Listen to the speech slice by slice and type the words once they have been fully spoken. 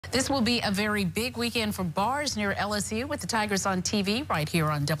This will be a very big weekend for bars near LSU with the Tigers on TV right here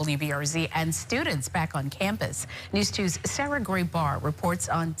on WBRZ and students back on campus. News 2's Sarah Gray Barr reports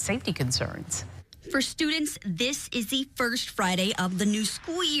on safety concerns. For students, this is the first Friday of the new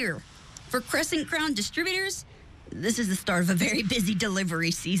school year. For Crescent Crown Distributors, this is the start of a very busy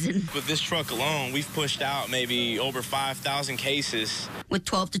delivery season. With this truck alone, we've pushed out maybe over 5,000 cases. With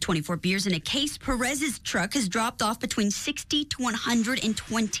 12 to 24 beers in a case, Perez's truck has dropped off between 60 to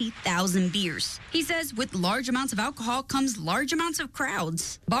 120,000 beers. He says with large amounts of alcohol comes large amounts of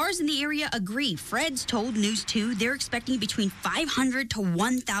crowds. Bars in the area agree. Fred's told News 2 they're expecting between 500 to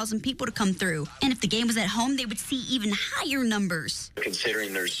 1,000 people to come through. And if the game was at home, they would see even higher numbers.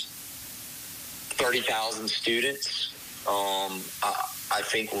 Considering there's 30,000 students, I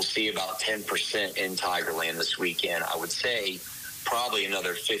think we'll see about 10% in Tigerland this weekend. I would say probably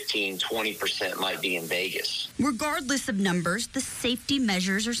another 15-20% might be in Vegas. Regardless of numbers, the safety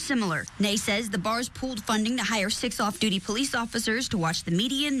measures are similar. Ney says the bars pooled funding to hire 6 off-duty police officers to watch the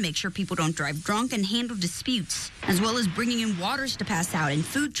median, make sure people don't drive drunk, and handle disputes, as well as bringing in waters to pass out in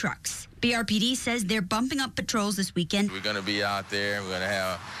food trucks. BRPD says they're bumping up patrols this weekend. We're going to be out there. We're going to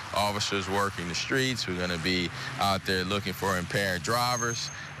have officers working the streets. We're going to be out there looking for impaired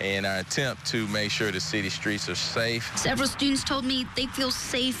drivers in our attempt to make sure the city streets are safe. Several students told me they feel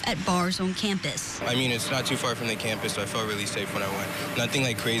safe at bars on campus. I mean, it's not too far from the campus, so I felt really safe when I went. Nothing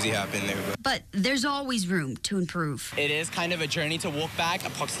like crazy happened there. But there's always room to improve. It is kind of a journey to walk back,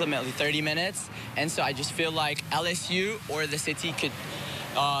 approximately 30 minutes. And so I just feel like LSU or the city could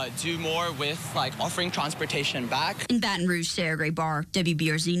do more with offering transportation back. In Baton Rouge, Sarah Gray Barr,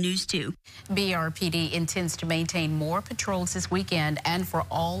 WBRZ News 2. BRPD intends to maintain more patrols this weekend and for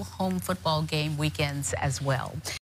all home football game weekends as well.